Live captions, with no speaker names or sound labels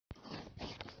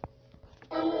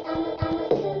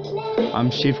I'm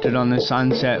shifted on the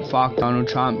sunset, fuck Donald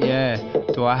Trump, yeah.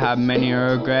 Do I have many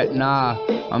a regret? Nah.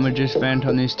 I'ma just vent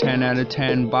on this 10 out of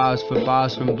 10 bars for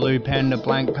bars from blue pen to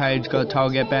blank page. Got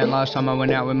told get banned last time I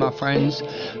went out with my friends.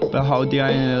 Behold the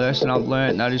only lesson I've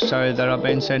learnt, that is so that I've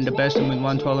been sent to best and with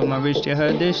one twirl in my wrist. You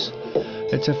heard this?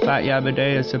 It's a fat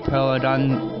yabbadee, it's a pearl I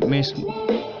done missed.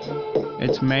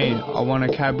 It's me, I want a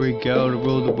Cadbury girl to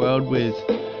rule the world with.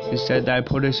 Instead they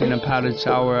put us in a padded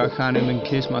cell where I can't even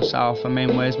kiss myself. I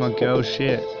mean, where's my girl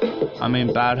shit? I'm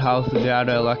in bad health without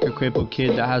her, like a crippled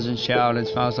kid that hasn't showered and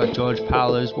smells like George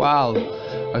Pell as well.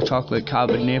 A chocolate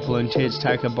covered nipple and tits,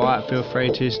 take a bite, feel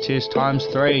free to tis times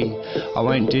 3. I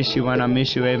won't dish you when I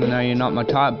miss you even though you're not my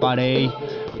type, buddy.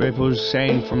 Ripples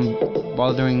seen from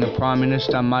bothering the Prime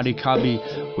Minister, muddy cubby,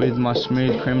 with my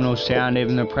smooth criminal sound.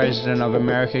 Even the President of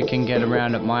America can get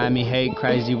around at Miami Heat.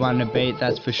 KreZ outta,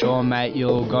 that's for sure, mate. You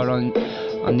all got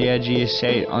on the edge of your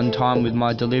seat, on time with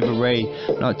my delivery.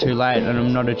 Not too late, and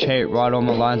I'm not a cheat, write all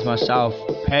my lines myself.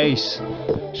 Peace.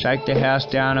 Shake the house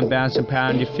down and bounce and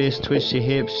pound your fist, twist your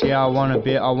hips. Yeah, I want a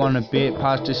bit.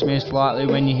 Past dismissed lightly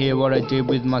when you hear what I did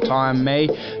with my time. Me,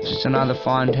 just another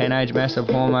fine teenage mess of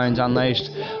hormones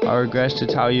unleashed. I regret to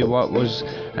tell you what was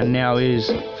and now is.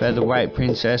 Featherweight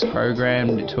princess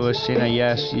programmed to a sinner.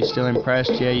 Yes, you still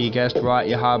impressed? Yeah, you guessed right.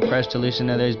 You're hard pressed to listen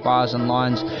to these bars and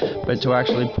lines, but to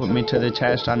actually put me to the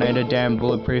test, I need a damn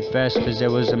bulletproof vest. Cause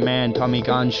there was a man, Tommy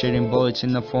Gun, shooting bullets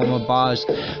in the form of bars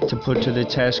to put to the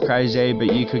test. KreZ,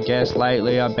 but you could guess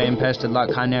lately I've been pestered like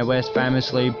Kanye West,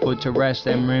 famously put to rest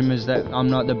them rumours that I'm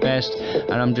not the best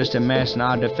and I'm just a mess. And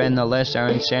I defend the lesser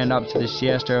and stand up to the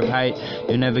siesta of hate.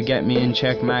 You'll never get me in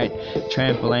checkmate.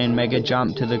 Trampoline, mega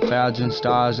jump to the clouds and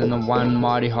stars and the one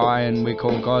mighty high and we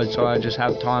call God. So I just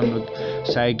have time to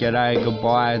say g'day,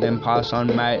 goodbye, then pass on,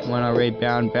 mate. When I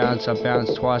rebound, bounce, I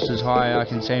bounce twice as high. I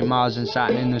can see Mars and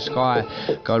Saturn in the sky.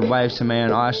 God waves to me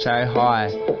and I say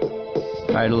hi.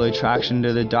 Fatal attraction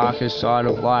to the darkest side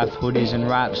of life. Hoodies and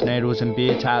wraps, needles and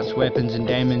beer taps, weapons and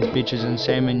demons, bitches and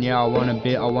semen. Yeah, I want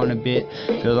a bit.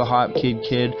 Feel the hype,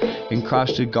 kid.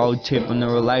 Encrusted gold tip on the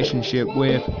relationship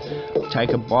whip.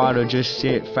 Take a bite or just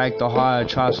sit. Fake the higher,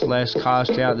 trust less.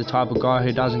 Cast out the type of guy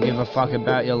who doesn't give a fuck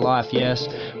about your life. Yes,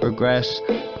 regress.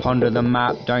 Ponder the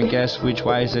map. Don't guess which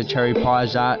way's the cherry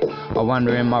pie's at. I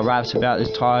wonder in my raps about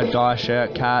this tired dye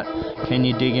shirt cat. Can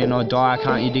you dig in or die?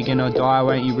 Can't you dig in or die?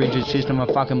 Won't you rigid system of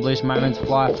fucking bliss moments?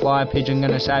 Fly, pigeon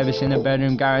gonna save us in the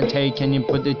bedroom, guaranteed. Can you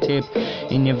put the tip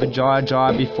in your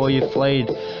vagina before you fleed?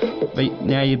 But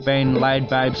now you've been laid,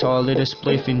 babe, so I lit a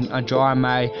spliff in a dry,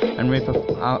 mate, and rip up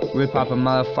a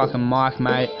motherfucking mic,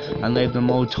 mate, and leave them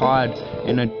all tied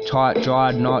in a tight,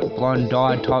 dried knot, blonde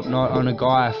dyed top knot on a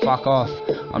guy. Fuck off.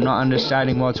 I'm not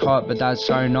understating what's hot, but that's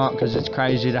so not, cause it's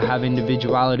crazy to have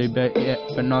individuality,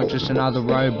 but not just another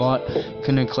robot.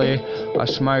 Couldn't clear. I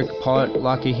smoke pot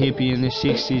like a hippie in the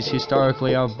 60s.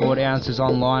 Historically, I've bought ounces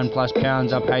online plus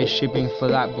pounds. I pay shipping for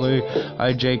that blue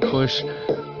OG Kush.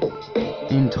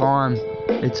 In time,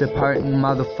 it's a potent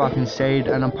motherfucking seed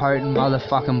and a potent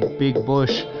motherfucking big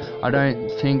bush. I don't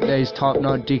think these top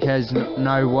knot dickheads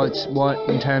know what's what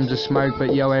in terms of smoke,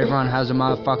 but yo, everyone has a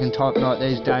motherfucking top knot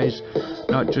these days.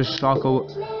 Not just soccer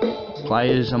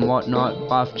players and whatnot,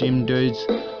 buff gym dudes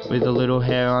with a little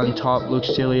hair on top look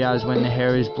silly as when the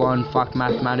hair is blonde. Fuck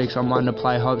mathematics, I'm one to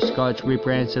play hopscotch, rip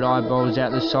rancid eyeballs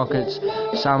out the sockets.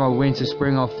 Summer, winter,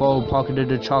 spring or fall,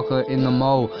 pocketed a chocolate in the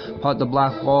mall, pot the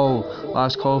black ball.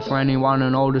 Last call for anyone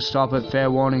and all to stop it, fair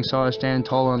warning, so I stand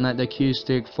tall and let the cue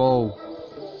stick fall.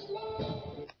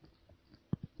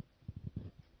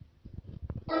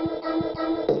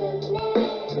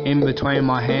 In between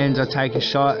my hands I take a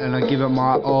shot and I give it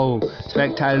my all.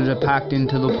 Spectators are packed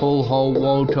into the pool hall,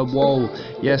 wall to wall.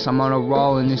 Yes, I'm on a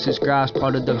roll and this is grass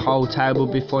potted the whole table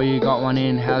before you got one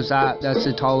in. How's that? That's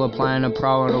the toll of playing a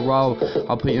pro on a roll.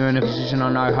 I'll put you in a position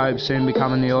of no hope, soon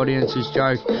becoming the audience's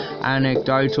joke.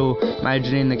 Anecdotal,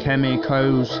 majored in the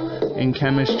chemicals in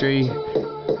chemistry.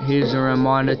 Here's a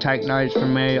reminder, take notes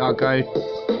from me.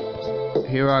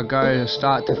 Here I go,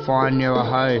 start to find you're a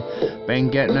hoe. Been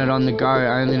getting it on the go,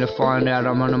 only to find out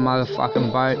I'm on a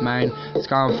motherfucking boat, man. It's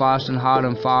going fast and hard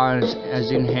and far,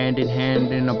 as in hand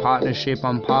in a partnership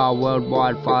on par,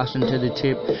 worldwide, fast and to the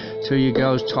tip, till your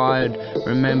girl's tired.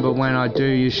 Remember when I do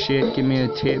your shit, give me a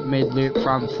tip, mid-lip,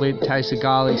 front flip, taste of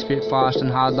garlic, spit fast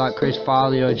and hard like Chris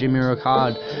Farley or Jimmy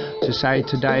Ricard. To say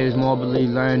today is morbidly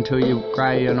learned till you're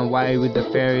grey and away with the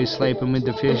fairies, sleeping with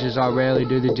the fishes. I rarely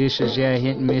do the dishes, yeah,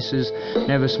 hit and misses.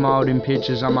 Never smiled in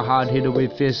pictures, I'm a hard hitter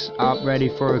with fists up, ready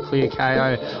for a clear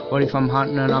KO. What if I'm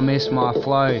hunting and I miss my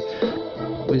flow?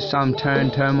 With some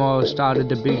turmoil started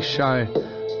the big show.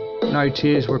 No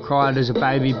tears were cried as a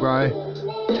baby, bro.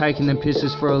 taking the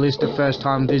pisses for a list of first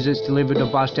time visits, delivered to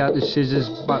bust out the scissors,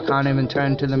 but can't even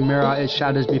turn to the mirror, it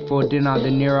shatters before dinner.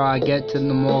 The nearer I get to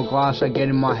the more glass I get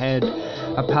in my head.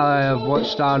 A palette of what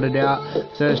started out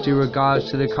thirsty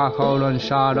regards to the cuckold on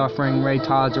shard, offering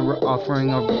retards offering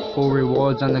of full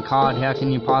rewards on the card. How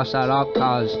can you pass that up,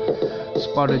 cuz?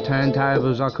 Spotted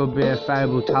turntables, I could be a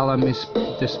fable teller, Miss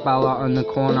Dispeller on the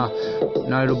corner.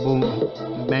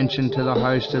 Notable mention to the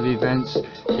host of events.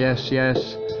 Yes, yes,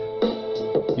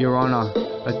 Your Honour.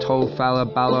 A tall fella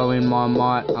bellow in my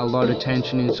might, a lot of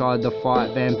tension inside the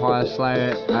fight. Vampire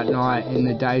slayer at night, in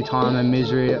the daytime a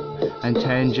misery and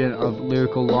tangent of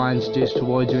lyrical lines dished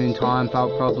towards you in time.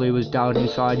 Felt probably was dealt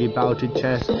inside your belted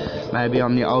chest. Maybe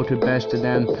I'm the ultra best of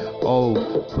them all,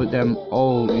 put them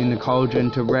all in the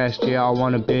cauldron to rest. Yeah, I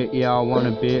want a bit, yeah, I want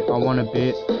a bit, I want a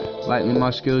bit. Lately my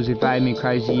skills evade me,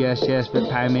 crazy, yes, yes, but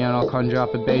pay me and I'll conjure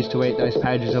up a beast to eat those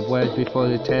pages of words before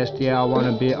the test. Yeah, I want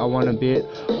a bit, I want a bit.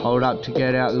 Hold up to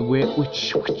get out the whip,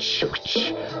 whoosh, whoosh,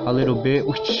 whoosh. A little bit,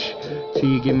 whoosh, till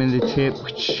you give me the tip,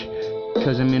 whoosh,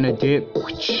 cause I'm in a dip,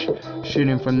 whoosh.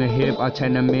 Shooting from the hip, I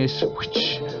tend to miss,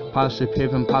 whoosh. Pass the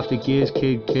pip and puff the gears,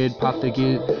 kid, puff the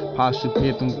gears, pass the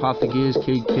pip and puff the gears,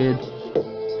 kid.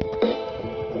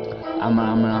 I'm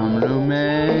a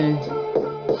man.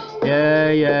 Yeah,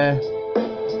 yeah.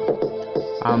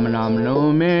 I'm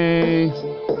a me.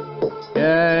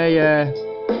 Yeah, yeah.